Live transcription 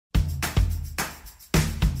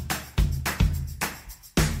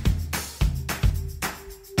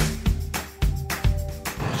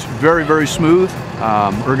very, very smooth.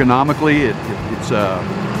 Ergonomically, it's a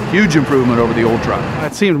huge improvement over the old truck.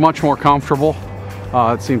 It seemed much more comfortable.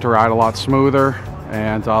 It seemed to ride a lot smoother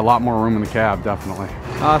and a lot more room in the cab, definitely.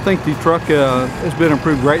 I think the truck has been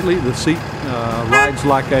improved greatly. The seat rides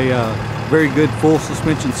like a very good full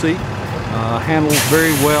suspension seat. Handles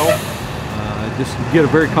very well. Just get a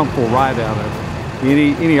very comfortable ride out of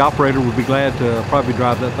it. Any operator would be glad to probably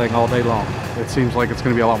drive that thing all day long. It seems like it's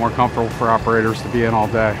going to be a lot more comfortable for operators to be in all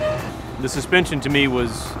day. The suspension to me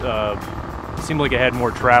was seemed like it had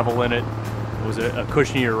more travel in it. It was a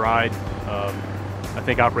cushionier ride. I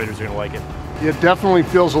think operators are going to like it. It definitely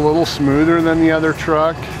feels a little smoother than the other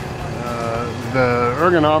truck. The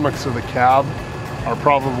ergonomics of the cab are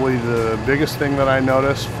probably the biggest thing that I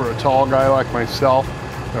noticed. For a tall guy like myself,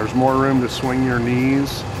 there's more room to swing your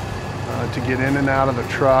knees to get in and out of the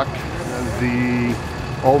truck. The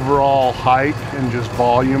overall height and just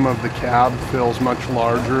volume of the cab feels much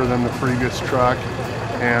larger than the previous truck,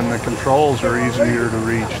 and the controls are easier to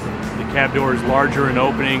reach. The cab door is larger in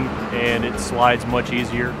opening and it slides much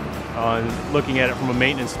easier. Looking at it from a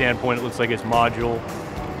maintenance standpoint, it looks like it's module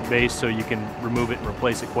based, so you can remove it and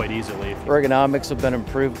replace it quite easily. Ergonomics have been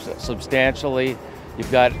improved substantially.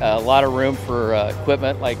 You've got a lot of room for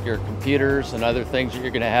equipment like your computers and other things that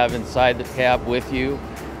you're going to have inside the cab with you.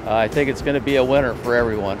 I think it's going to be a winner for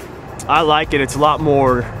everyone. I like it. It's a lot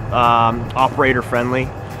more operator friendly.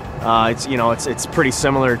 It's pretty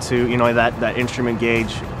similar to that instrument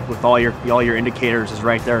gauge with all your indicators is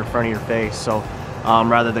right there in front of your face. So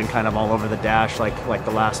rather than kind of all over the dash like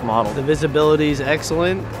the last model. The visibility is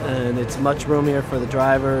excellent, and it's much roomier for the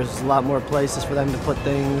drivers. A lot more places for them to put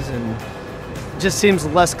things, and it just seems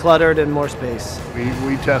less cluttered and more space.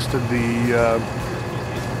 We tested the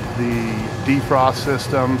defrost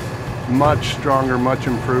system, much stronger, much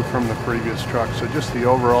improved from the previous truck. So just the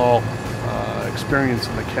overall experience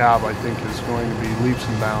in the cab, I think, is going to be leaps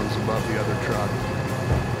and bounds above the other truck.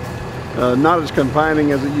 Not as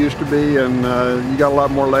confining as it used to be, and you got a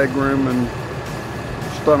lot more leg room and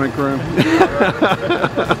stomach room.